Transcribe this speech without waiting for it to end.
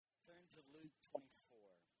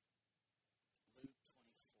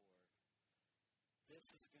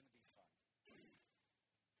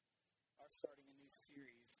starting a new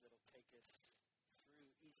series that'll take us through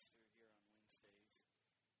Easter here on Wednesdays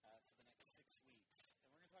for the next 6 weeks. And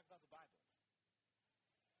we're going to talk about the Bible.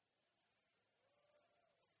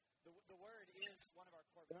 The Word is one of our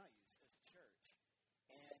core values as a church.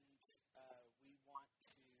 And we want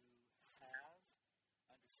to have,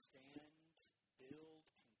 understand, build,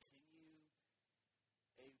 continue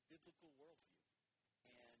a biblical worldview.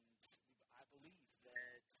 And I believe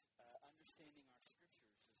that understanding our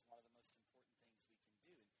scriptures is one of the most important things we can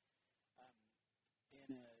do.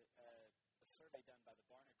 And in a survey done by the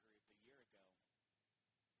Barna Group a year ago,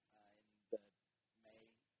 in the May time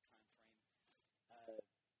frame,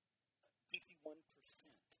 51%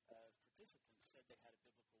 of participants said they had a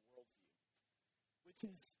biblical worldview, which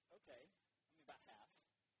is okay. I mean, about half.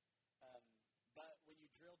 But when you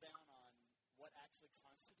drill down on what actually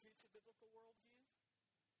constitutes a biblical worldview,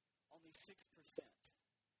 only 6%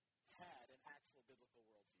 had an actual biblical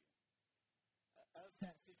worldview. Of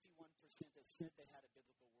that 51% that said they had a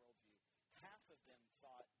biblical worldview, half of them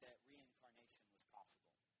thought that reincarnation was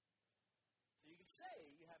possible. So you can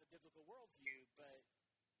say you have a biblical worldview, but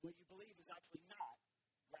what you believe is actually not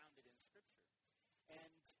grounded in Scripture.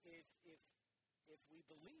 And if we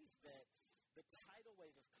believe that the tidal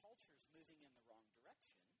wave of culture is moving in the wrong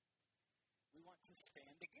direction, we want to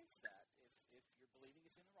stand against that. If you're believing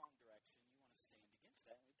it's in the wrong direction, you want to stand against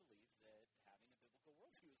that. And we believe that having a biblical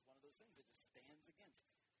worldview is one of those things that just stands against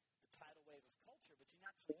the tidal wave of culture, but you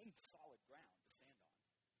actually need solid ground to stand on.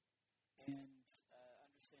 And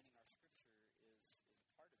understanding our Scripture is a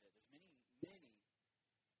part of it. There's many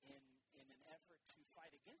in an effort to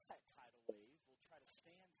fight against that tidal wave will try to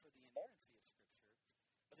stand for the inerrancy of Scripture,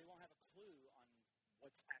 but they won't have a clue on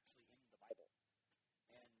what's actually in the Bible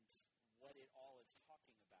and what it all is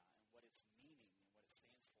talking about and what its meaning and what it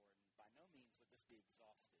stands for. And by no means would this be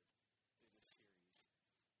exhaustive through this series.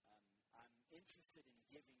 I'm interested in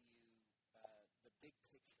giving you the big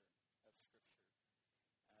picture of Scripture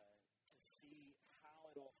to see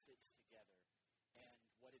how it all fits together and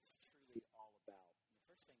what it's truly all about. And the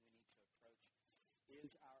first thing we need to approach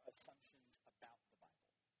is our assumptions about the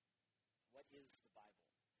Bible. What is the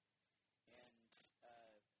Bible? And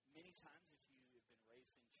many times, if you have been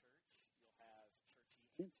raised in church, you'll have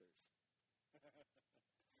churchy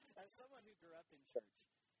answers. As someone who grew up in church,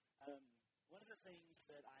 one of the things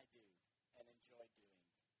that I do and enjoy doing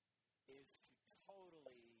is to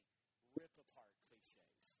totally rip apart cliches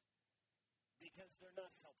because they're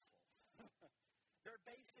not helpful. They're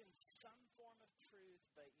based in some form of truth,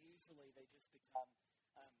 but usually they just become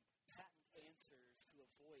patent answers to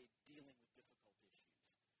avoid dealing with difficult issues.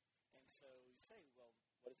 And so you say, well,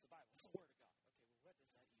 what is the Bible? It's the Word of God. Okay, well, what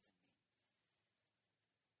does that even mean?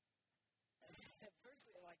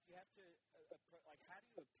 Firstly, you have to, how do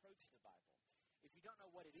you approach the Bible? If you don't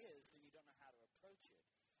know what it is, then you don't know how to approach it.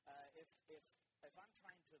 If I'm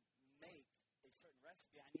trying to make a certain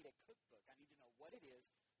recipe, I need a cookbook. I need to know what it is,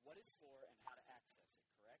 what it's for, and how to access it,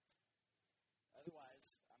 correct?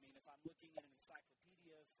 Otherwise, if I'm looking at an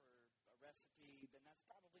encyclopedia for a recipe, then that's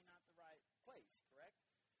probably not the right place, correct?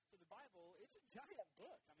 So the Bible, it's a giant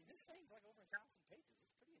book. This thing's like over 1,000 pages.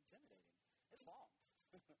 It's pretty intimidating. It's long.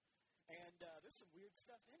 And there's some weird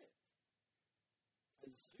stuff in it.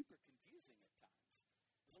 It's super confusing at times.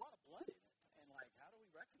 There's a lot of blood in it. And how do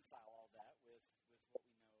we reconcile all that with what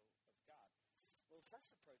we know of God? Well, the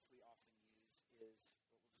first approach we often use is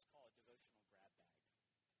what we'll just call a devotional grab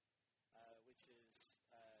bag, which is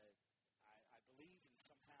I believe in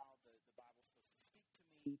somehow the Bible's supposed to speak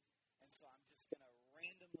to me, and so I'm just going to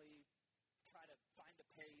randomly try to find a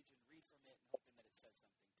page and read from it and hoping that it says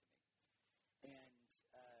something to me. And,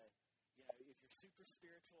 if you're super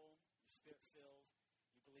spiritual, you're spirit-filled,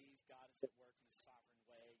 you believe God is at work in a sovereign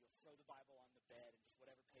way, you'll throw the Bible on the bed and just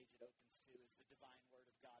whatever page it opens to is the divine word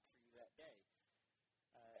of God for you that day.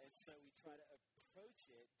 And so we try to approach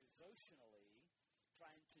it devotionally,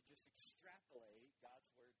 trying to just extrapolate God's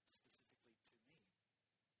word specifically to me.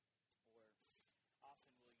 Or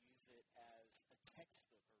often we'll use it as a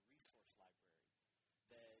textbook or resource library.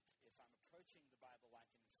 That if I'm approaching the Bible like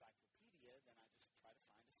an encyclopedia, then I just try to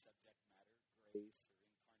find a subject matter, grace or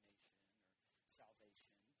incarnation or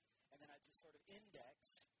salvation, and then I just sort of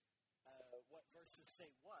index what verses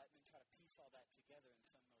say what, and then try to piece all that together in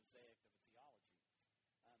some mosaic of a theology.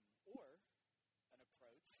 Or an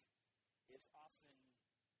approach is often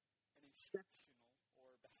an instructional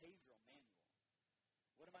or behavioral manual.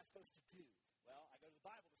 What am I supposed to do? Well, I go to the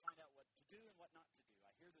Bible to find out what to do and what not to do.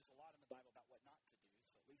 I hear there's a lot in the Bible about what not to do,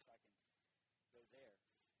 so at least I can go there.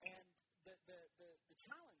 And the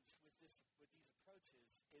challenge with these approaches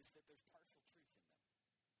is that there's partial truth in them.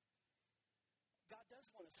 God does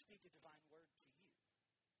want to speak a divine word to you.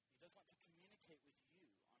 He does want to communicate with you on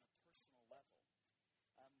a personal level.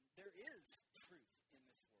 There is truth in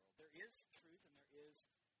this world. There is truth and there is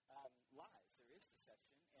lies. There is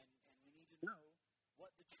deception, and we need to know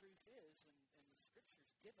what the truth is, and the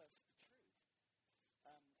Scriptures give us the truth.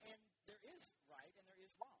 And there is right and there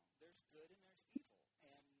is wrong. There's good and there's evil.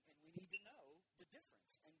 And we need to know the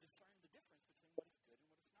difference and discern the difference between what is good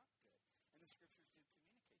and what is not good. And the Scriptures do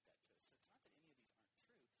communicate that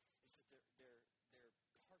to us. So it's not that any of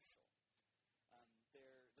these aren't true. It's that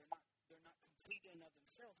they're partial. They're not complete in and of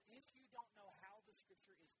themselves if you don't know how the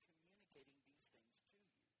Scripture is communicating these things to you.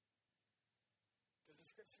 Because the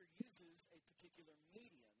Scripture uses a particular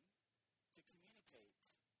medium to communicate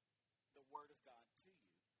the Word of God to you.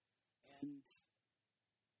 And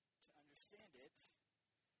to understand it,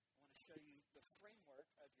 I want to show you the framework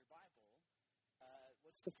of your Bible.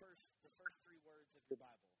 What's the first three words of your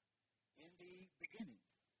Bible? In the beginning.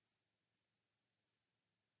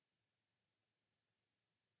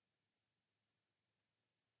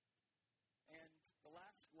 And the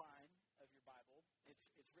last line of your Bible,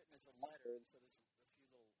 it's written as a letter, and so there's a few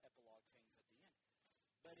little epilogue things at the end.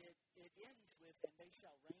 But it ends with, and they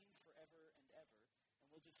shall reign forever and ever. And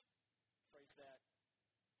we'll just phrase that,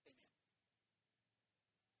 amen.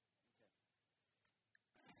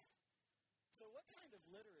 Okay. So what kind of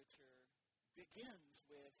literature begins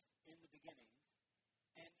with, in the beginning,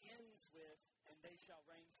 and ends with, and they shall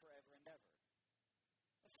reign forever and ever?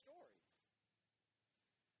 A story.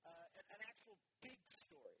 An actual big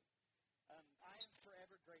story. I am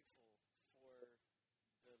forever grateful for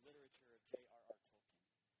the literature of J.R.R.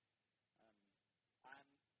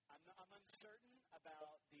 Tolkien. I'm uncertain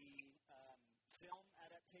about the film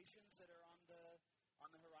adaptations that are on the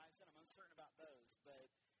horizon. I'm uncertain about those, but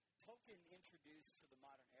Tolkien introduced to the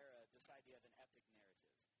modern era this idea of an epic narrative.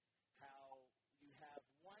 How you have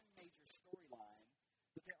one major storyline,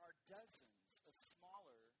 but there are dozens of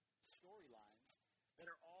smaller storylines that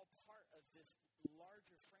are all part of this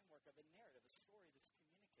larger framework of a narrative, a story that's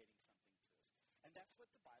communicating something to us. And that's what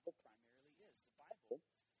the Bible primarily is. The Bible,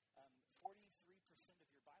 43% of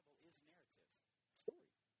your Bible is narrative,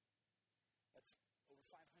 story. That's over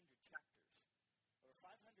 500 chapters. Over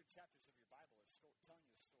 500 chapters of your Bible are telling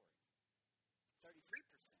you a story.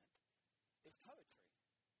 33% is poetry.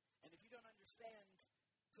 And if you don't understand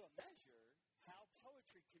to a measure how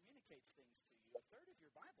poetry communicates things to you, a third of your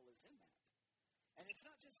Bible is in that. And it's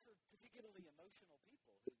not just for particularly emotional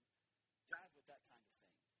people who jive with that kind of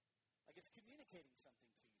thing. Like it's communicating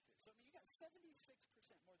something to you. So, I mean, you got 76%,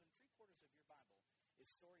 more than 3/4 of your Bible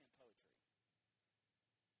is story and poetry.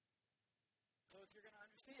 So if you're going to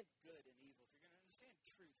understand good and evil, if you're going to understand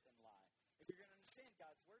truth and lie, if you're going to understand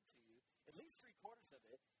God's Word to you, at least 3/4 of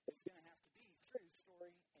it is going to have to be through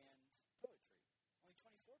story and poetry. Only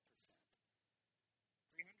 24%,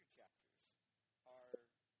 300 chapters, are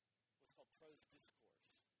what's called prose discourse.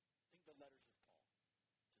 Think the letters of Paul,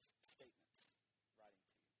 just statements writing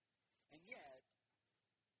to you. And yet,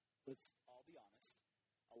 let's all be honest,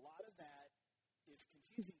 a lot of that is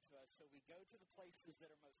confusing to us, so we go to the places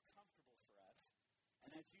that are most comfortable for us,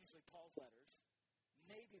 and that's usually Paul's letters,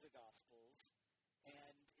 maybe the Gospels,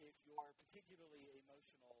 and if you're particularly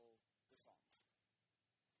emotional, the Psalms.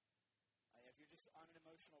 If you're just on an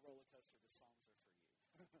emotional roller coaster, the Psalms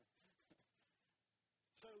are for you.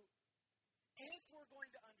 So, if we're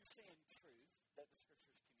going to understand truth that the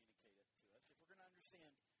Scriptures communicate to us, if we're going to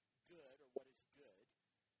understand good or what is good,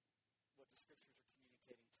 what the Scriptures are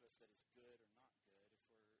communicating to us that is good or not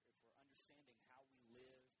good, if we're understanding how we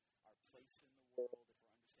live, our place in the world, if we're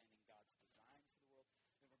understanding God's design for the world,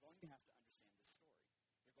 then we're going to have to understand this story.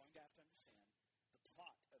 You're going to have to understand the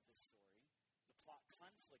plot of this story, the plot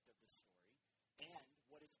conflict of this story, and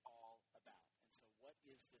what it's all about. And so what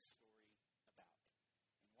is this story about?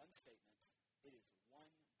 In one statement, it is one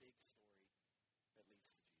big story that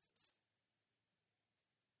leads to Jesus.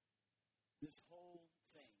 This whole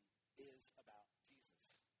thing is about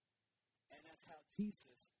Jesus. And that's how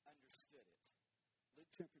Jesus understood it. Luke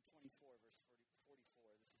chapter 24, verse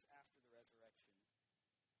 44, this is after the resurrection.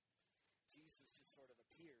 Jesus just sort of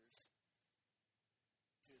appears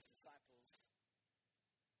to his disciples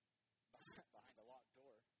behind a locked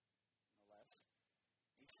door, no less.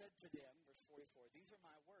 He said to them, verse 44, "These are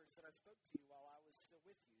my words that I spoke to you while I was still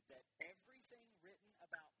with you, that everything written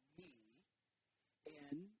about me in,"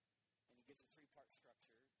 and he gives a three-part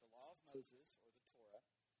structure, "the law of Moses, or the Torah,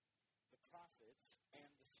 the prophets, and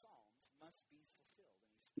the Psalms must be fulfilled."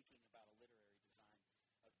 And he's speaking about a literary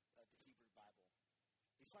design of the Hebrew Bible.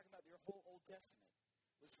 He's talking about your whole Old Testament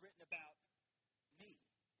was written about me,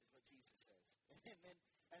 is what Jesus says.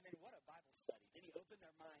 And then what a Bible study. Then he opened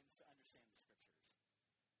their minds to understand the Scriptures.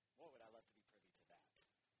 Boy, would I love to be privy to that.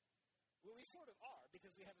 Well, we sort of are,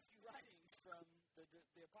 because we have a few writings from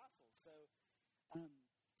the apostles. So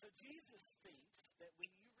Jesus thinks that when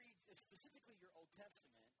you read specifically your Old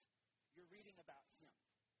Testament, you're reading about him.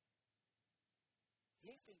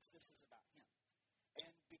 He thinks this is about him.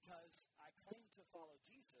 And because I claim to follow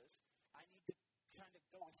Jesus, I need to kind of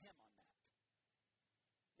go with him on that.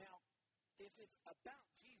 Now, if it's about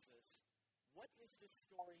Jesus, what is this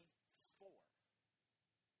story for?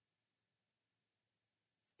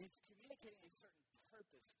 It's communicating a certain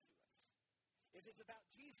purpose to us. If it's about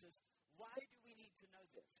Jesus, why do we need to know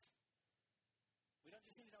this? We don't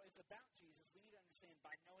just need to know it's about Jesus. We need to understand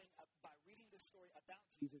by reading this story about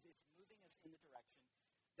Jesus, it's moving us in the direction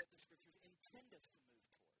that the Scriptures intend us to move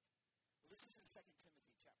toward. Well, this is in 2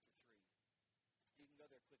 Timothy chapter 3. You can go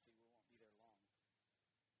there quickly. We won't be there long.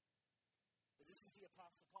 But this is the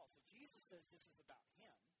Apostle Paul. So Jesus says this is about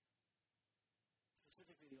him,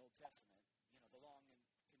 specifically the Old Testament, the long and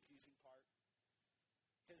confusing part.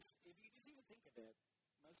 Because if you just even think of it,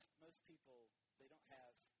 most people, they don't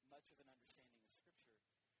have much of an understanding of Scripture.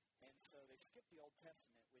 And so they skip the Old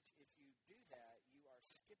Testament, which if you do that, you are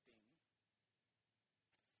skipping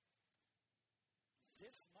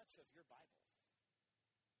this much of your Bible.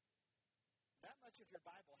 That much of your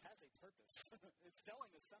Bible has a purpose. It's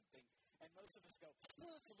telling us something. And most of us go,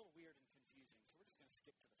 oh, it's a little weird and confusing, so we're just going to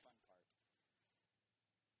skip to the fun part.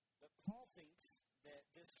 But Paul thinks that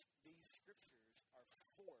these Scriptures are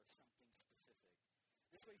for something specific.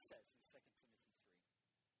 This is what he says in 2 Timothy 3,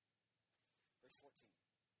 verse 14.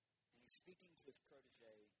 And he's speaking to his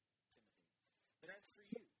protege, Timothy. But as for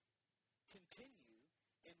you, continue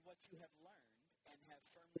in what you have learned and have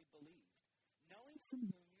firmly believed, knowing from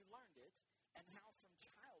whom you learned it, and how from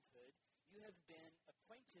childhood you have been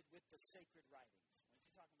acquainted with the sacred writings. When is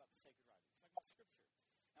he talking about the sacred writings? He's talking about Scripture.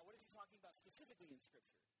 Now, what is he talking about specifically in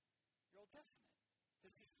Scripture? Your Old Testament.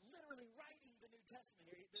 Because he's literally writing the New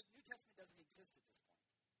Testament here. The New Testament doesn't exist at this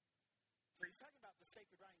point. So he's talking about the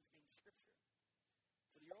sacred writings being Scripture.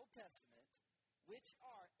 So your Old Testament, which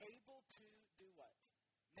are able to do what?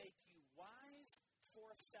 Make you wise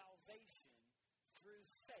for salvation through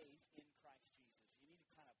faith in Christ Jesus. You need to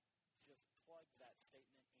kind of just plug that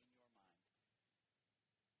statement in your mind.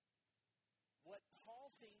 What Paul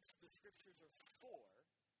thinks the Scriptures are for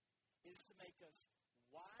is to make us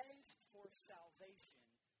wise for salvation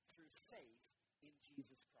through faith in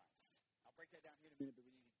Jesus Christ. I'll break that down here in a minute, but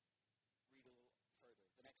we need to read a little further.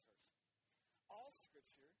 The next verse. All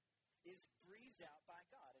Scripture is breathed out by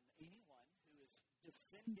God, and anyone who is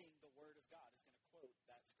defending the Word of God is going to quote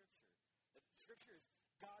that Scripture. The Scripture is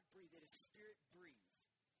God-breathed. It is Spirit-breathed.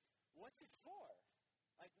 What's it for?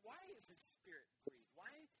 Like, why is it Spirit-breathed?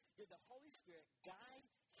 Why did the Holy Spirit guide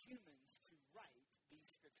humans to write these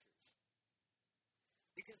Scriptures?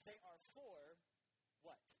 Because they are for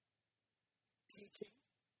what? Teaching,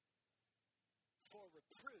 for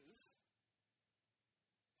reproof,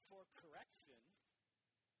 for correction,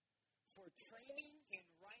 for training in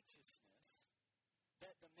righteousness,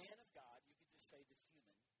 that the man of God, you could just say the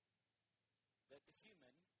human, that the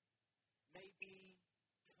human may be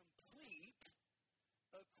complete,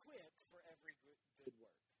 equipped for every good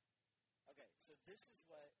work. Okay, so this is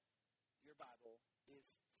what your Bible is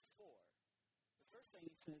for. The first thing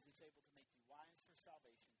he says is able to make you wise for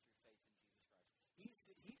salvation through faith in Jesus Christ.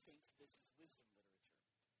 He thinks this is wisdom literature.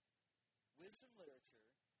 Wisdom literature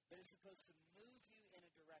that is supposed to move you in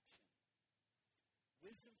a direction.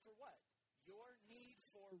 Wisdom for what? Your need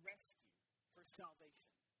for rescue, for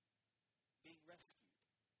salvation. Being rescued.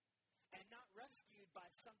 And not rescued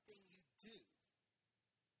by something you do,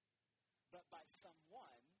 but by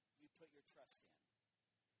someone you put your trust in.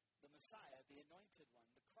 The Messiah, the anointed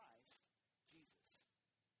one, the Christ, Jesus.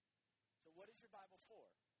 So what is your Bible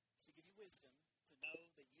for? It's to give you wisdom to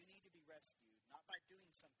know that you need to be rescued, not by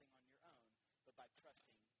doing something on your own, but by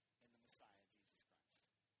trusting in the Messiah, Jesus Christ.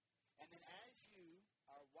 And then as you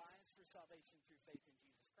are wise for salvation through faith in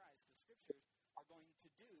Jesus Christ, the Scriptures are going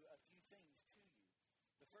to do a few things to you.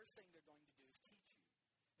 The first thing they're going to do is teach you.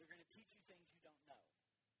 They're going to teach you things you don't know.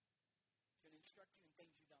 It's going to instruct you in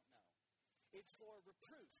things you don't know. It's for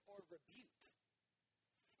reproof or rebuke.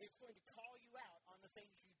 It's going to call you out on the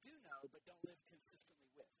things you do know but don't live consistently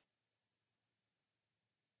with.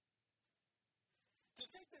 To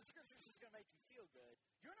think that Scripture is just going to make you feel good,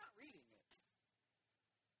 you're not reading it.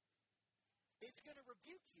 It's going to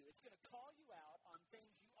rebuke you. It's going to call you out on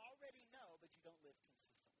things you already know but you don't live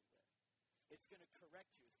consistently with. It's going to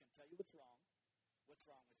correct you. It's going to tell you what's wrong with you, and what's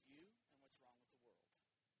wrong with the world.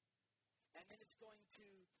 And then it's going to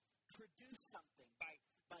produce something.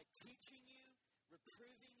 By teaching you,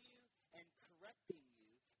 reproving you, and correcting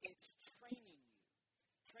you, it's training you.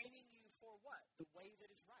 Training you for what? The way that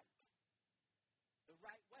is right. The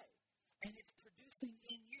right way. And it's producing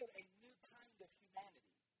in you a new kind of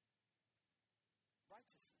humanity.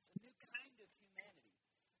 Righteousness. A new kind of humanity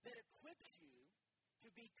that equips you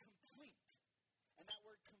to be complete. And that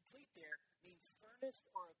word complete there means furnished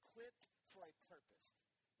or equipped for a purpose.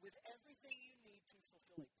 With everything you need to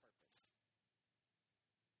fulfill a purpose.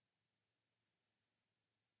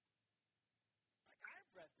 Like, I've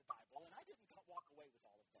read the Bible, and I didn't walk away with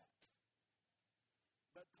all of that.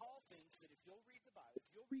 But Paul thinks that if you'll read the Bible, if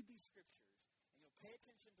you'll read these scriptures, and you'll pay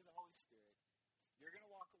attention to the Holy Spirit, you're going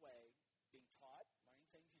to walk away being taught, learning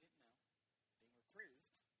things you didn't know, being reproved,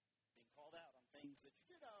 being called out on things that you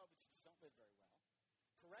did know, but you just don't live very well,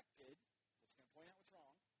 corrected, which is going to point out what's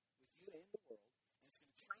wrong with you and the world, and it's going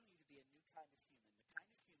to train you to be a new kind of human, the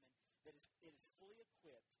kind of human that is fully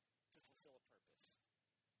equipped to fulfill a purpose.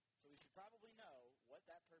 So we should probably know what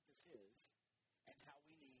that purpose is and how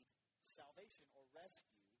we need salvation or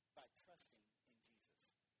rescue by trusting in Jesus.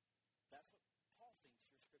 That's what Paul thinks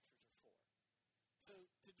your scriptures are for. So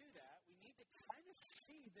to do that, we need to kind of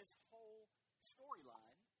see this whole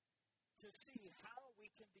storyline to see how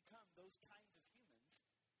we can become those kinds of humans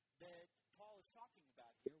that Paul is talking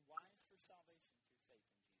about here, wise for salvation through faith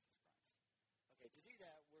in Jesus Christ. Okay, to do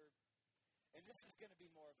that, and this is going to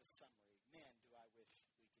be more of a summary. Man, do I wish we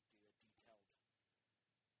could do a detailed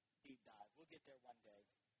deep dive. We'll get there one day.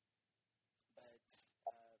 But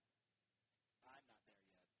I'm not there yet.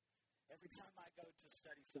 Every time I go to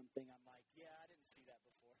study something, I'm like, yeah, I didn't see that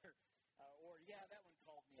before. Or, yeah, that one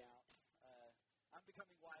called me out. I'm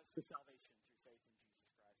becoming wise for salvation through faith in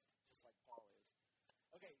Jesus Christ, just like Paul is.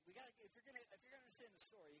 Okay, if you're gonna understand the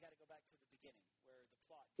story, you got to go back to the beginning where the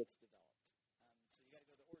plot gets developed. So you got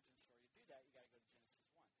to go to the origin story. To do that, you got to go to Genesis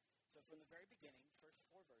 1. So from the very beginning, first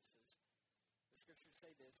 4 verses, the scriptures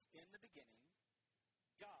say this: in the beginning,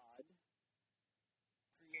 God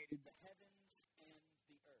created the heavens and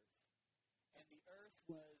the earth. And the earth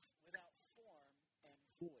was without form and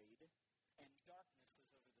void, and darkness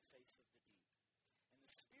was over the face of the deep. And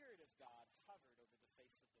the Spirit of God hovered over the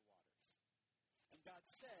face of the waters. And God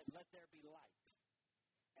said, "Let there be light."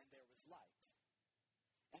 And there was light.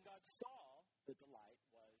 And God saw that the light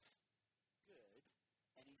was good,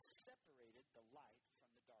 and He separated the light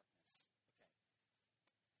from the darkness. Okay.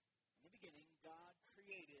 In the beginning, God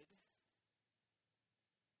created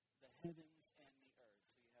the heavens and the earth.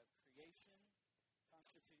 So you have creation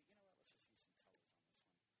constituted. You know what? Let's just use some colors on this one.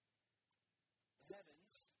 The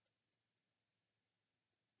heavens.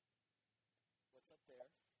 What's up there?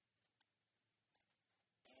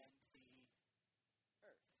 And the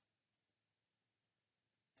earth.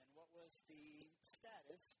 And what was the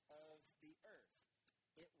status of the earth?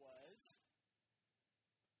 It was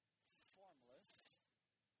formless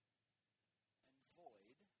and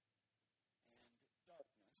void, and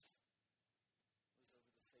darkness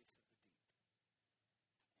was over the face of the deep.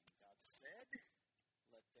 And God said,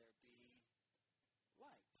 "Let there be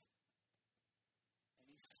light." And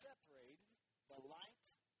He separated the light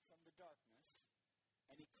from the darkness,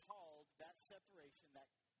 and He called that separation,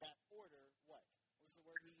 that order, what? What was the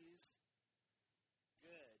word He used?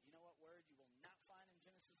 Good. You know what word you will not find in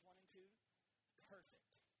Genesis 1 and 2? Perfect.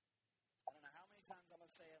 I don't know how many times I'm going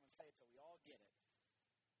to say it. I'm going to say it till we all get it.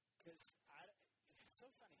 Because it's so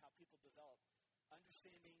funny how people develop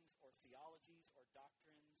understandings or theologies or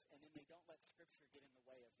doctrines, and then they don't let Scripture get in the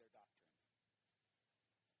way of their doctrine.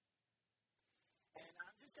 And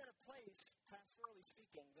I'm just at a place, pastorally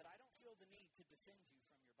speaking, that I don't feel the need to defend you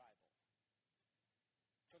from your Bible.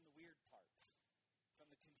 From the weird parts. From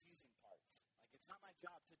the confusing parts. Like, it's not my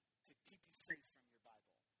job to keep you safe from your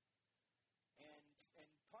Bible. And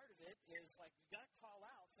part of it is, like, you got to call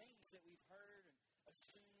out things that we've heard and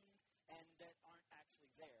assumed and that aren't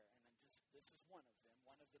actually there. And then this is one of them,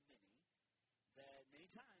 one of the many, that many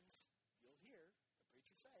times you'll hear the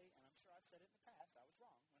preacher say, and I'm sure I've said it in the past, I was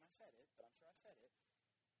wrong when I said it, but I'm sure I said it, that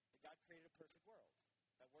God created a perfect world.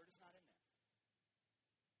 That word is not in there.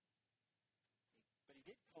 But He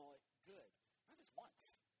did call it good. Not just once,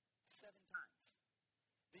 7 times.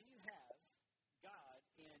 Then you have God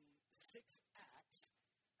in 6 acts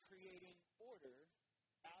creating order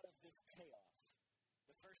out of this chaos.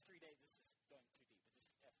 The first 3 days, this is going too deep,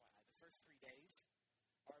 but just FYI, the first 3 days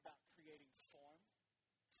are about creating form,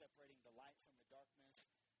 separating the light from the darkness,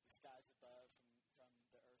 the skies above from the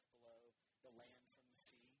earth below, the land from the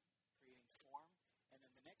sea, creating form. And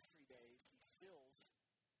then the next 3 days, He fills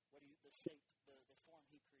the form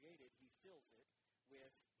He created, He fills it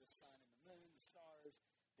with the sun and the moon, the stars,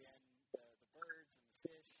 then the birds and the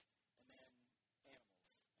fish, and then animals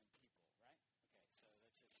and people, right? Okay, so that's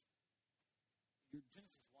just, your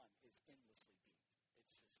Genesis 1 is endlessly deep. It's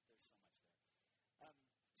just, there's so much there.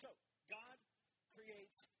 So, God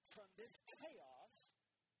creates from this chaos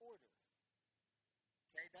order.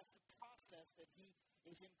 Okay, that's the process that he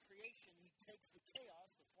is in creation. He takes the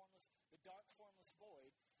chaos, the formless, the dark, formless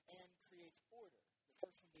void, and creates order. The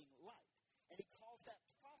first one being light. And he calls that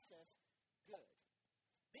process good.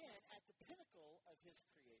 Then, at the pinnacle of his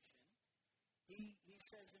creation, he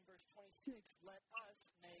says in verse 26, let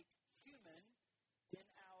us make human in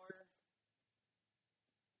our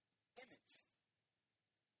image,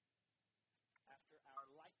 after our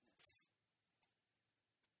likeness.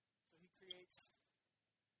 So he creates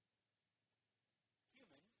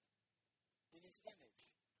human in his image,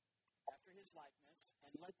 after his likeness,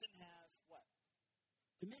 and let them have what?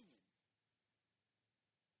 Dominion.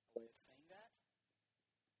 A way of saying that?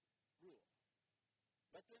 Rule.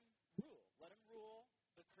 Let them rule. Let them rule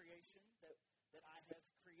the creation that I have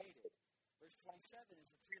created. Verse 27 is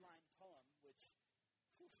a 3-line poem, which,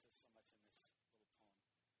 there's so much in this little poem.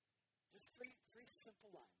 Just three simple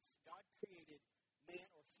lines. God created man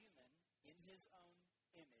or human in his own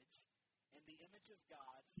image. In the image of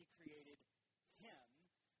God, he created him.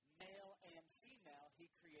 Male and female, he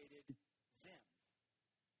created them.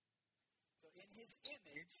 So in his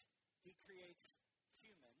image, he creates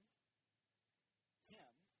human,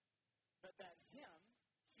 him, but that him,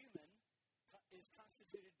 human, is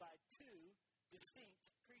constituted by two distinct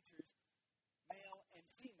creatures, male and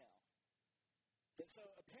female. And so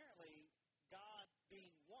apparently, God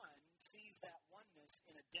being one sees that oneness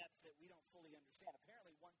in a depth that we don't fully understand.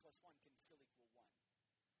 Apparently, 1 plus 1 can still equal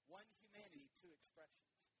 1. One humanity, two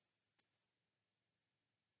expressions.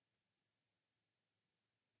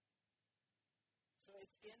 So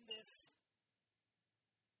it's in this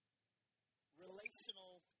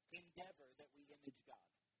relational endeavor that we image God.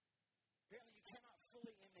 Apparently, you cannot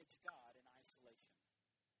fully image God in isolation.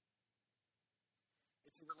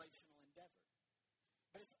 It's a relational endeavor.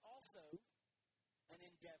 But it's also an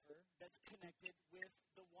endeavor that's connected with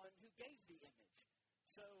the one who gave the image.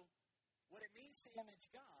 So, what it means to image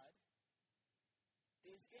God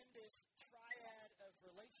is in this triad of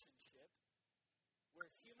relationship where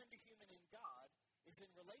human to human in God is in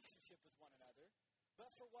relationship with one another, but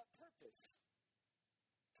for what purpose?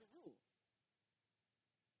 To rule.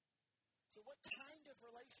 So what kind of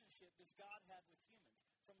relationship does God have with humans?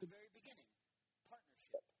 From the very beginning,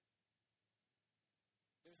 partnership.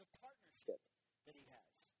 There's a partnership that he has.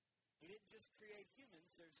 He didn't just create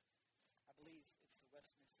humans. There's, I believe it's the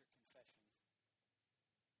Westminster Confession.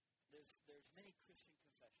 There's many Christian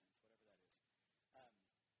confessions, whatever that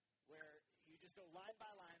is, where you just go line by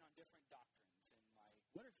line on different doctrines. And like,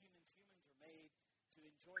 what are humans? Humans are made to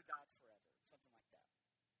enjoy God forever, something like that.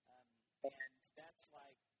 And that's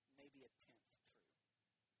like maybe a tenth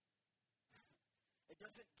true. It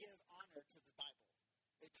doesn't give honor to the Bible.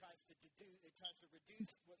 It tries to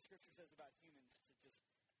reduce what Scripture says about humans to just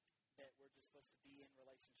that we're just supposed to be in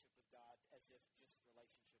relationship with God as if just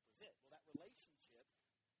relationship was it. Well, that relationship,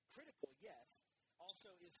 critical, yes,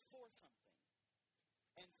 also is for something.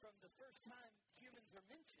 And from the first time humans are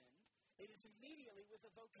mentioned, it is immediately with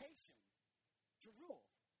a vocation to rule.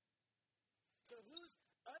 So who's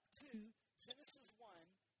up to Genesis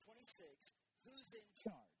 1:26? Who's in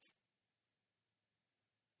charge?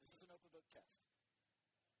 This is an open book test.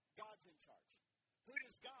 God's in charge. Who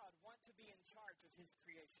does God want to be in charge of his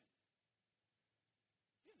creation?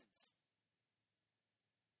 Humans.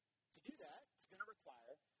 To do that, it's going to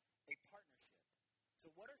require a partnership.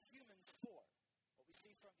 So what are humans for? What we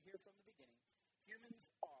see from the beginning,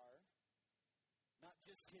 humans are not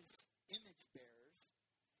just his image bearers.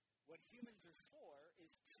 What humans are for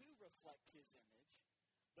is to reflect his image,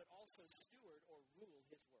 but also steward or rule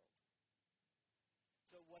his world.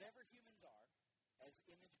 So whatever humans are, as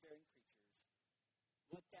image-bearing creatures,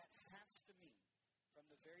 what that has to mean from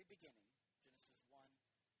the very beginning, Genesis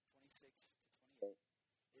 1:26 to 28,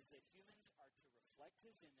 is that humans are to reflect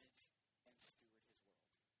his image and steward his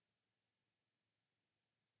world.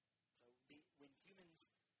 So when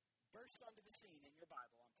humans burst onto the scene in your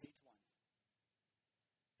Bible on page 1,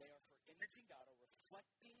 they are for imaging God or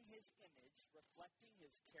reflecting his image, reflecting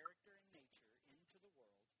his character and nature into the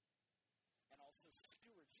world, and also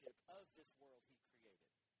stewardship of this world he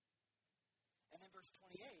created. And then verse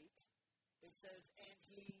 28, it says, and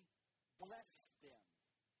he blessed them.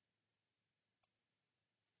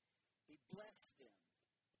 He blessed them.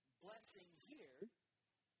 Blessing here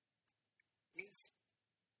is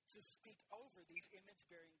to speak over these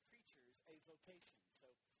image-bearing creatures a vocation. So,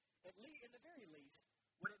 in the very least,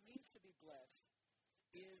 What it means to be blessed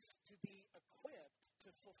is to be equipped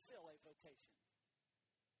to fulfill a vocation.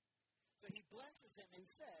 So he blesses them and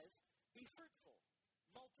says, be fruitful,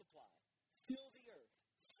 multiply, fill the earth,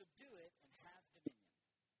 subdue it, and have dominion.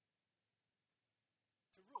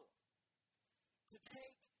 To rule. To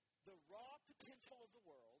take the raw potential of the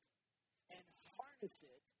world and harness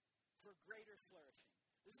it for greater flourishing.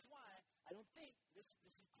 This is why I don't think, this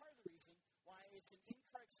is part of the reason why it's an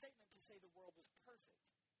incorrect statement to say the world is perfect.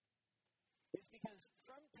 It's because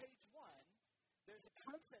from page 1, there's a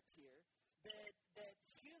concept here that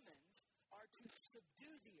humans are to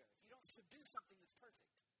subdue the earth. You don't subdue something that's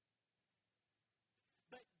perfect.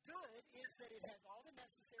 But good is that it has all the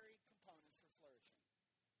necessary components for flourishing.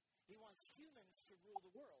 He wants humans to rule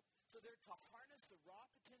the world. So they're to harness the raw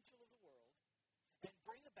potential of the world and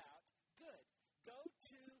bring about good. Go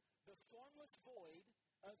to the formless void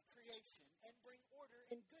of creation and bring order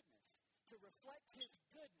and goodness to reflect his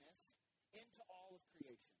goodness into all of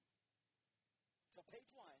creation. So page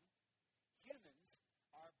 1, humans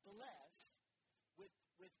are blessed with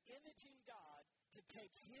imaging God to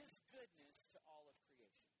take his goodness to all of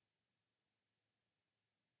creation.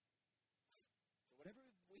 So whatever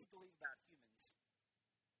we believe about humans,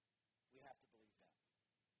 we have to believe that.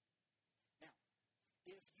 Now,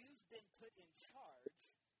 if you've been put in charge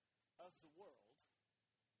of the world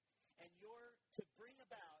and you're to bring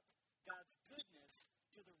about God's goodness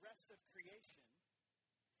to the rest of creation,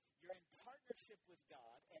 you're in partnership with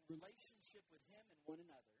God and relationship with him and one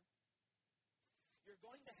another, you're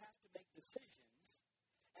going to have to make decisions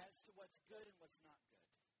as to what's good and what's not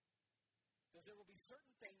good. Because there will be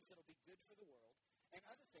certain things that will be good for the world and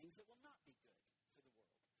other things that will not be good for the world.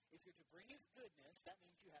 If you're to bring his goodness, that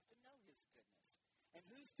means you have to know his goodness. And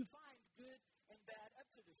who's defined good and bad up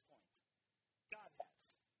to this point? God has.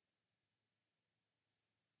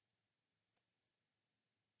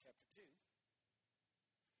 Chapter 2,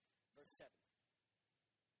 verse 7.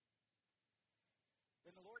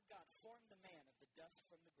 Then the Lord God formed the man of the dust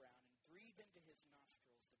from the ground and breathed into his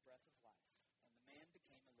nostrils the breath of life, and the man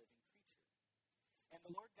became a living creature. And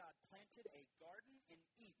the Lord God planted a garden in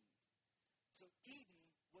Eden. So Eden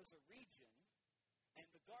was a region, and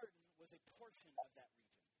the garden was a portion of that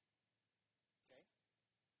region. Okay?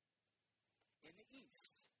 In the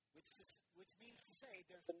east, which means to say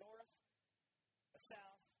there's a north, a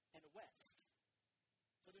south, and a west.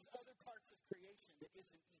 So there's other parts of creation that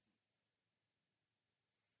isn't Eden.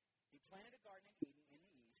 He planted a garden in Eden in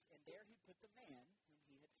the east, and there he put the man whom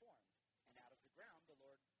he had formed. And out of the ground the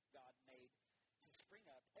Lord God made to spring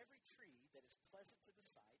up every tree that is pleasant to the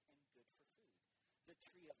sight and good for food. The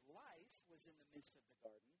tree of life was in the midst of the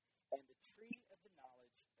garden, and the tree of the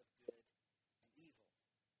knowledge of good and evil.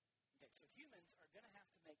 Okay, so humans are going to have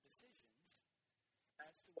to make decisions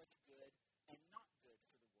as to what's good and not good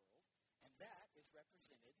for the world, and that is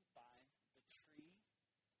represented by the tree.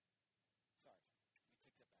 Sorry, let me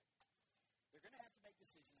take that back. They're going to have to make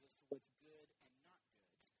decisions as to what's good and not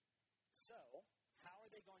good. So, how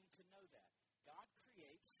are they going to know that? God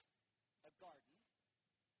creates a garden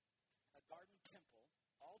temple.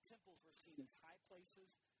 All temples were seen as high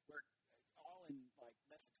places where, all in like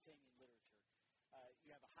Mesopotamian literature,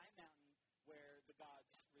 you have a high mountain where the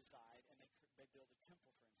gods reside, and they build a temple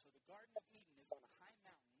for him. So the Garden of Eden is on a high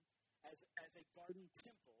mountain as a garden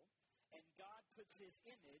temple, and God puts his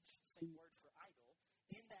image, same word for idol,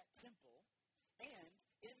 in that temple, and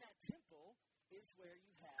in that temple is where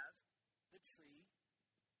you have the tree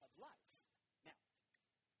of life. Now,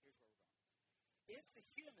 here's where we're going. If the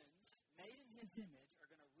humans made in his image are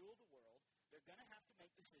going to rule the world, they're going to have to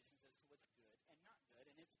make decisions as to what's good and not good,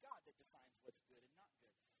 and it's God that defines what's good and not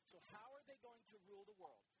good. So how are they going to rule the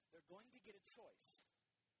world? They're going to get a choice.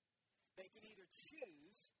 They can either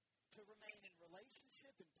choose to remain in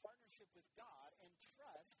relationship and partnership with God and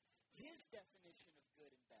trust his definition of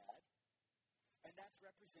good and bad, and that's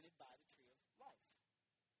represented by the tree of life.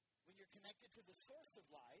 When you're connected to the source of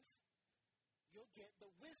life, you'll get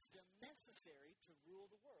the wisdom necessary to rule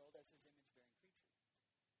the world as his image-bearing creature.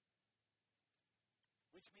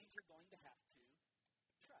 Which means you're going to have to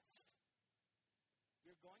trust.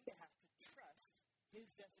 You're going to have to trust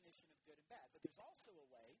his definition of good and bad. But there's also a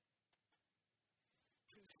way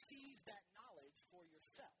to seize that knowledge for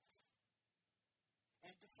yourself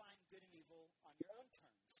and define good and evil on your own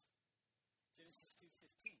terms. Genesis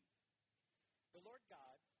 2:15. The Lord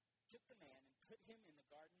God took the man and put him in the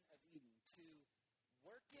Garden of Eden to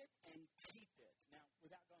work it and keep it. Now,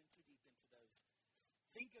 without going too deep into those,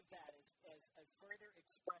 think of that as a further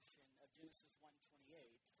expression of Genesis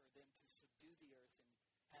 1:28 for them to subdue the earth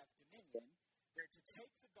and have dominion. They're to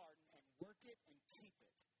take the garden and work it and keep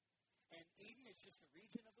it. And Eden is just a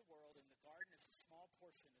region of the world, and the garden is a small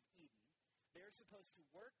portion of Eden. They're supposed to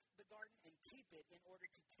work the garden and keep it in order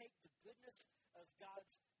to take the goodness of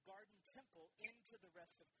God's garden temple into the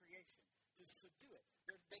rest of creation, to subdue it.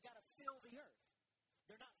 They got to fill the earth.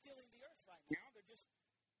 They're not filling the earth right now. They're just a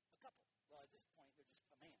couple. Well, at this point, they're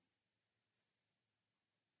just a man.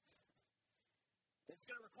 It's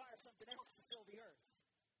going to require something else to fill the earth,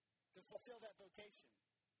 to fulfill that vocation.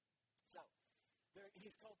 So,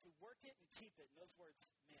 he's called to work it and keep it. And those words,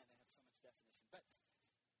 man, they have so much definition. But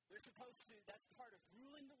they're supposed to, that's part of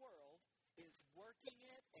ruling the world, is working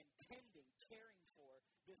it and tending, caring for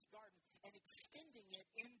this garden, and extending it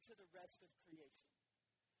into the rest of creation.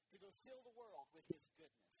 To go fill the world with his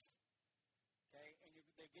goodness. Okay? And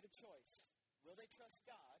they get a choice. Will they trust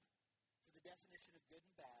God for the definition of good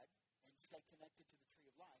and bad and stay connected to the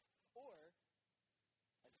tree of life? Or,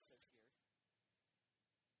 as it says here,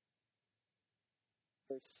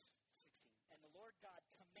 verse 16, and the Lord God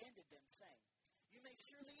commanded them, saying, you may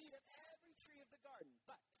surely eat of every tree of the garden,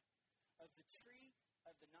 but of the tree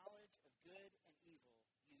of the knowledge of good and evil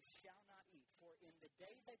you shall not eat, for in the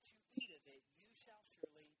day that you eat of it, you shall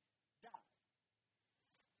surely die.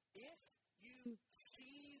 If you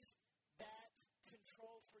seize that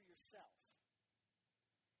control for yourself,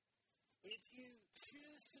 if you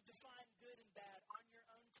choose to define good and bad on your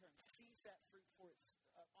own terms, seize that fruit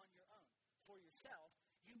on your own for yourself,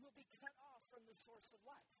 you will be cut off from the source of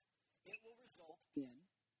life. It will result in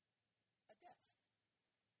a death.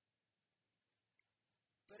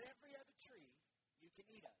 But every other tree you can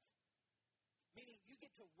eat of. Meaning you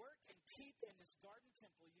get to work and keep in this garden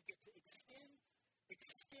temple. You get to extend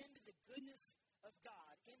the goodness of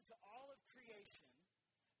God into all of creation.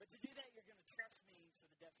 But to do that, you're going to trust me for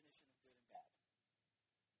the definition of good and bad.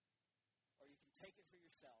 Or you can take it for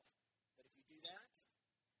yourself. But if you do that,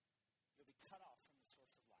 you'll be cut off from the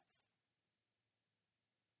source of life.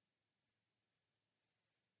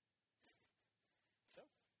 So,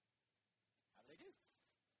 how do they do?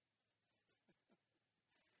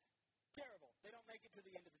 Terrible. They don't make it to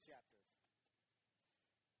the end of the chapter.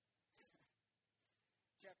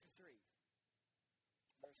 Chapter 3,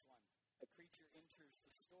 verse 1. A creature enters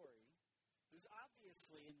the story who's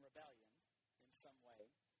obviously in rebellion in some way,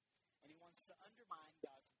 and he wants to undermine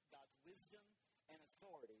God's wisdom and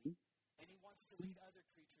authority, and he wants to lead other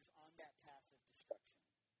creatures on that path of destruction.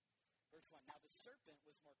 Verse 1, now the serpent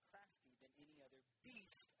was more crafty than any other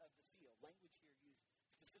beast of the field. Language here used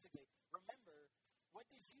specifically. Remember, what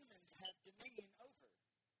did humans have dominion over?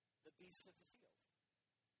 The beasts of the field.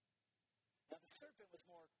 Now the serpent was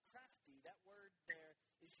more crafty. That word there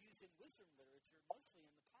is used in wisdom literature, mostly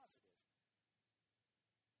in the positive.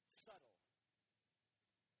 Subtle.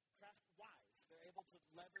 Wise. They're able to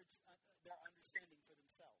leverage their understanding for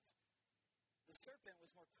themselves. The serpent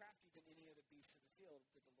was more crafty than any other beast of the field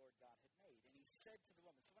that the Lord God had made. And he said to the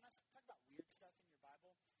woman, so when I talk about weird stuff in your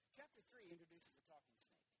Bible, chapter 3 introduces a talking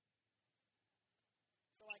snake.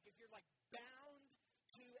 So like if you're like bound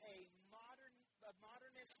to a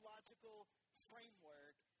modernist logical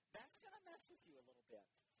framework, that's going to mess with you a little bit.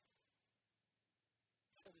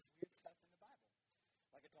 So there's weird stuff in the Bible,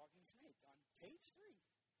 like a talking snake on page 3.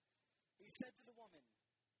 He said to the woman,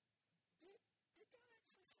 did God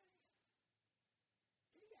actually say?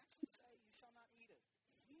 Did he actually say, you shall not eat of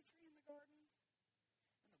any tree in the garden?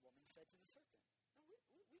 And the woman said to the serpent, no,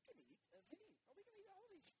 we can eat of any, or we can eat all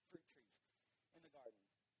these fruit trees in the garden.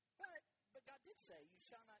 But God did say, you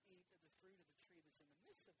shall not eat of the fruit of the tree that's in the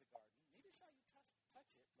midst of the garden, neither shall you touch it,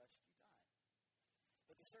 lest you die.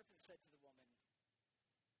 But the serpent said to the woman,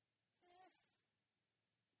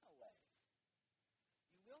 no way.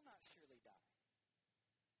 You will not surely die.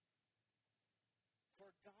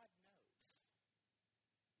 For God knows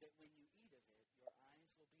that when you eat of it, your eyes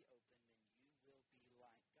will be opened and you will be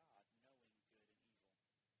like God, knowing good and evil.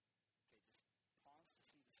 Okay, just pause to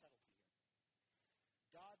see the subtlety here.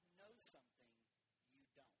 God knows something you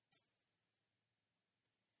don't.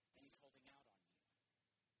 And he's holding out on you.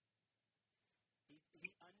 He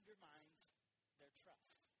undermines their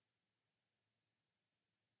trust.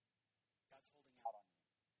 God's holding out on you.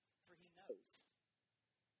 For he knows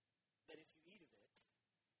that if you eat of it,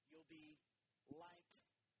 you'll be like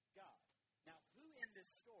God. Now, who in this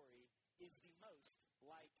story is the most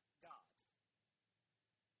like God?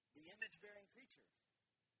 The image-bearing creature.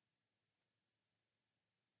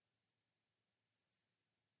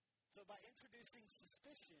 So by introducing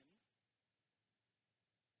suspicion,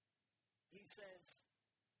 he says,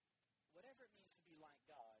 whatever it means to be like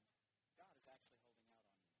God, God is actually holding out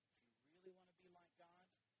on you. If you really want to be like God,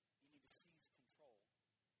 you need to seize control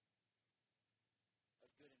of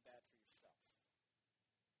good and bad for yourself.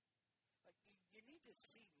 need to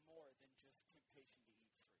see more than just temptation to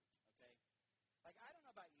eat fruit, okay? Like, I don't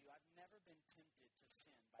know about you. I've never been tempted to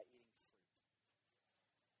sin by eating fruit.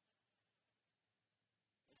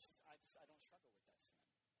 It's just, I don't struggle with that sin.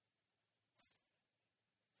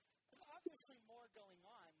 There's obviously more going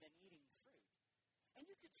on than eating fruit. And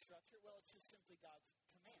you could structure it, well, it's just simply God's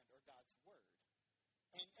command or God's word.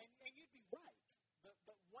 And you'd be right.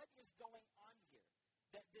 But what is going on here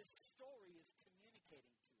that this story is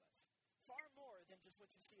communicating to us? Far more than just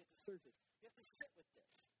what you see at the surface. You have to sit with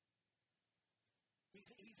this.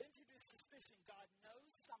 He's introduced suspicion. God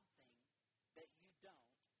knows something that you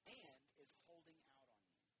don't and is holding out on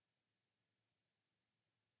you.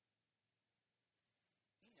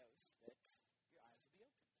 He knows that your eyes will be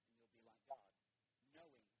opened and you'll be like God,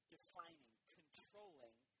 knowing, defining,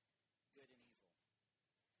 controlling good and evil.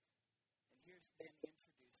 And here's then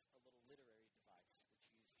introduced a little literary device that's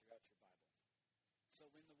used throughout your Bible. So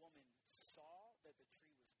when the woman saw that the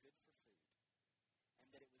tree was good for food and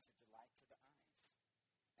that it was a delight to the eyes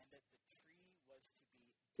and that the tree was to be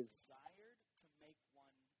desired to make one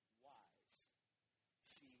wise,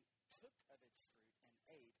 she took of its fruit and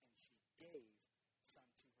ate, and she gave some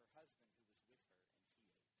to her husband who was with her,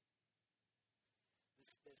 and he ate.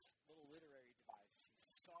 This little literary device, she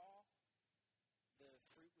saw the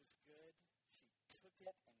fruit was good, she took it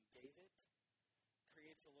and gave it,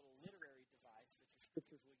 creates a little literary device that your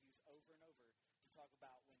scriptures will use over and over to talk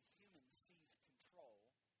about when humans seize control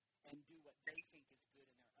and do what they think is good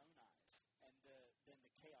in their own eyes, and then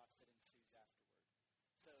the chaos that ensues afterward.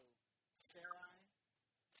 So Sarai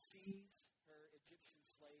sees her Egyptian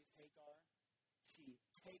slave Hagar. She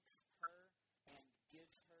takes her and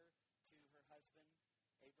gives her to her husband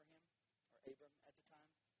Abraham, or Abram at the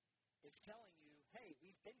time. It's telling you, hey,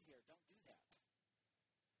 we've been here, don't do that.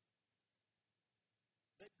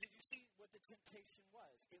 But did you see what the temptation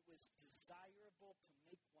was? It was desirable to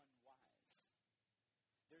make one wise.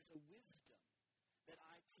 There's a wisdom that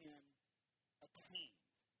I can attain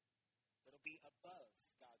that'll be above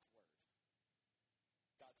God's word,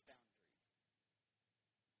 God's boundary.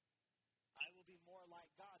 I will be more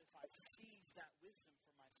like God if I seize that wisdom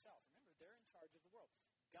for myself. Remember, they're in charge of the world.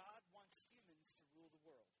 God wants humans to rule the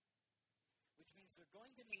world, which means they're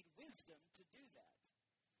going to need wisdom to do that.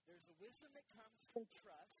 There's a wisdom that comes from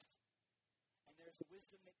trust, and there's a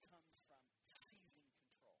wisdom that comes from seizing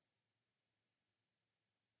control.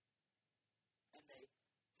 And they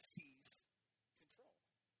seize control.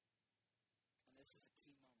 And this is a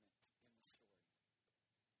key moment in the story.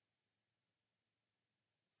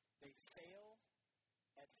 They fail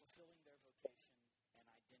at fulfilling their vocation and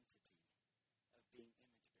identity of being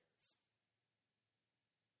image bearers.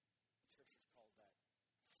 The scriptures call that sin.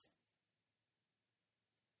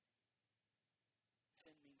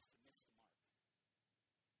 Sin means to miss the mark.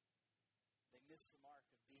 They miss the mark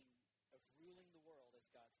of ruling the world as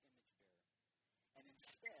God's image bearer. And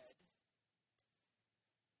instead,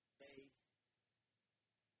 they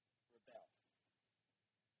rebel.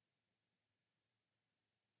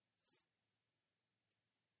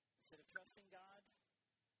 Instead of trusting God,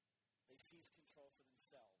 they seize control for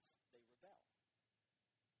themselves. They rebel.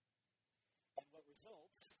 And what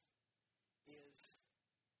results is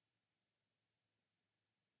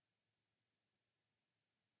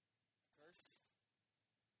curse,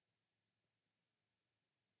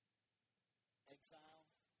 exile,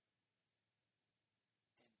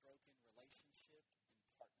 and broken relationship and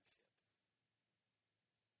partnership.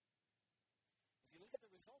 If you look at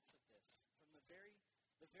the results of this, from the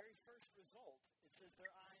very first result, it says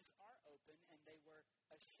their eyes are open and they were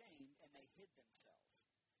ashamed and they hid themselves.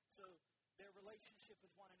 So their relationship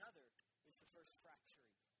with one another is the first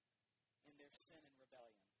fracturing in their sin and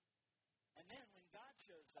rebellion. And then when God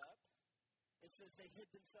shows up, it says they hid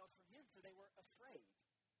themselves from him, for they were afraid.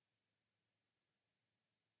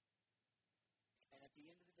 And at the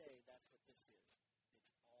end of the day, that's what this is.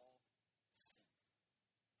 It's all sin.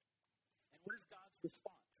 And what is God's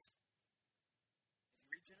response? If you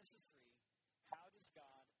read Genesis 3, how does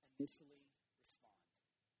God initially respond?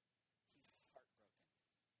 He's heartbroken.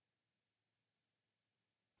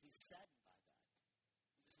 He's saddened by that.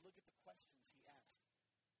 You just look at the questions he asks.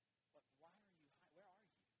 But why are you hiding? Where are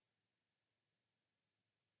you?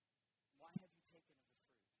 Why have you taken of the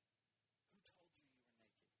fruit? Who told you you were naked?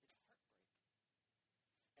 It's heartbreak.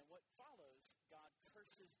 And what follows, God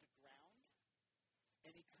curses the ground,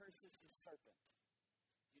 and he curses the serpent.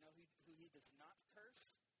 You know who he does not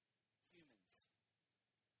curse? Humans.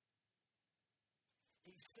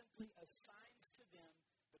 He simply assigns to them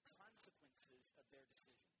the consequences of their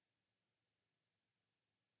decision.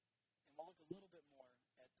 And we'll look a little bit more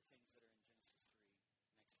at the things that are in Genesis 3 next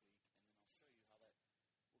week, and then I'll show you how that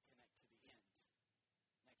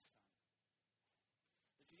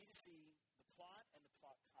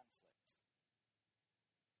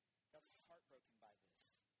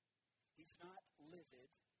He's not livid.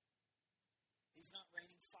 He's not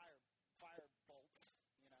raining fire bolts,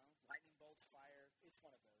 lightning bolts, fire. It's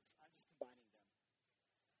one of those. I'm just combining them.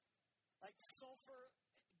 Like sulfur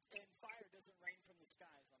and fire doesn't rain from the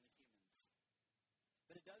skies on the humans.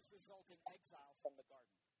 But it does result in exile from the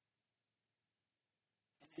garden.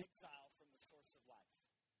 An exile from the source of life.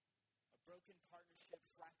 A broken partnership,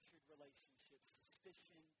 fractured relationship,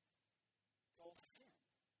 suspicion. It's all sin.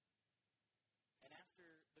 And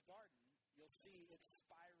after the garden, you'll see it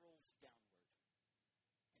spirals downward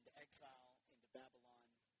into exile, into Babylon.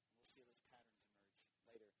 And we'll see those patterns emerge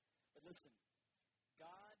later. But listen,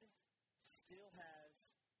 God still has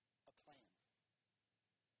a plan.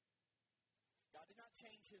 God did not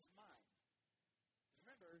change his mind.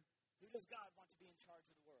 Remember, who does God want to be in charge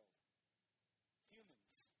of the world?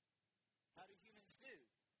 Humans. How do humans do?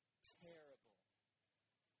 Terrible.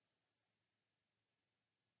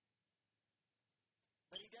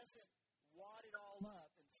 But he doesn't wad it all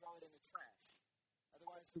up and throw it in the trash.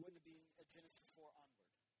 Otherwise, there wouldn't be a Genesis 4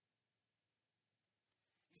 onward.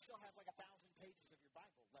 You still have like 1,000 pages of your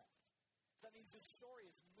Bible left. So that means the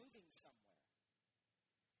story is moving somewhere.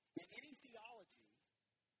 And any theology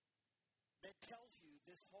that tells you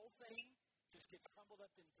this whole thing just gets crumbled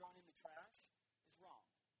up and thrown in the trash is wrong.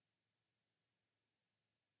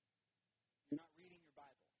 You're not reading your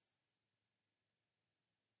Bible.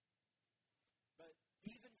 But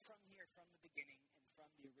even from here, from the beginning, and from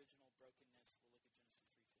the original brokenness, we'll look at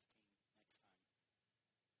Genesis 3:15 next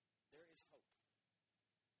time, there is hope.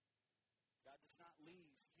 God does not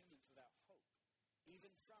leave humans without hope, even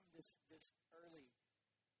from this early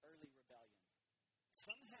rebellion.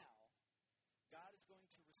 Somehow, God is going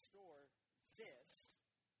to restore this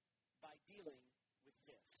by dealing with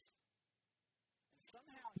this. And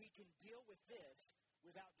somehow he can deal with this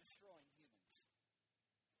without destroying humans.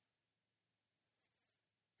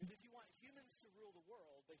 Because if you want humans to rule the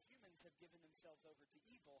world, but humans have given themselves over to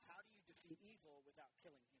evil, how do you defeat evil without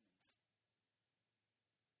killing humans?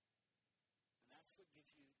 And that's what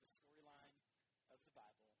gives you the storyline of the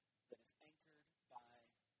Bible that is anchored by one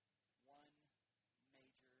major word.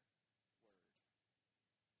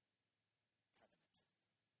 Covenant.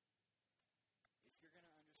 If you're going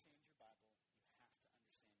to understand your Bible, you have to understand God's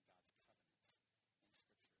covenants in Scripture.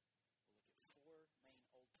 We'll look at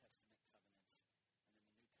 4 main Old Testament covenants and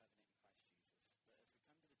then the new covenant in Christ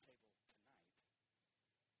Jesus. But as we come to the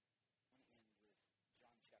table tonight, I want to end with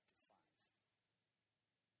John chapter 5.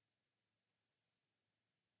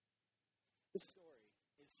 This story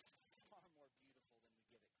is far more beautiful than we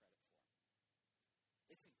give it credit for.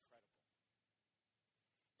 It's incredible.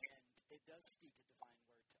 And it does speak a divine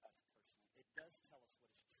word to us personally. It does tell us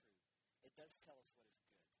what is true. It does tell us what is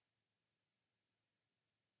good.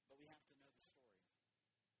 But we have to know the story.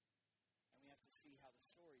 And we have to see how the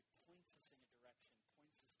story points us in a direction,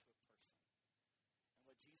 points us to a person. And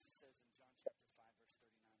what Jesus says in John chapter 5,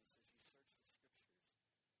 verse 39, he says, you search the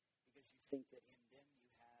Scriptures because you think that in them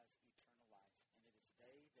you have eternal life, and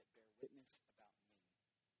it is they that bear witness about me.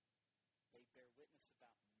 They bear witness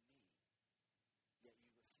about me, yet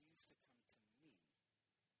you refuse to come to me that you may have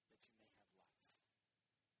life.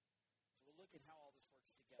 So we'll look at how all this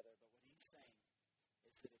works together, but what he's saying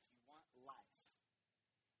is that if you want life,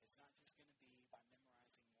 it's not just going to be by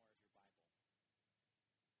memorizing more of your Bible.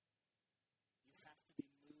 You have to be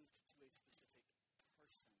moved to a specific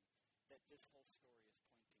person that this whole story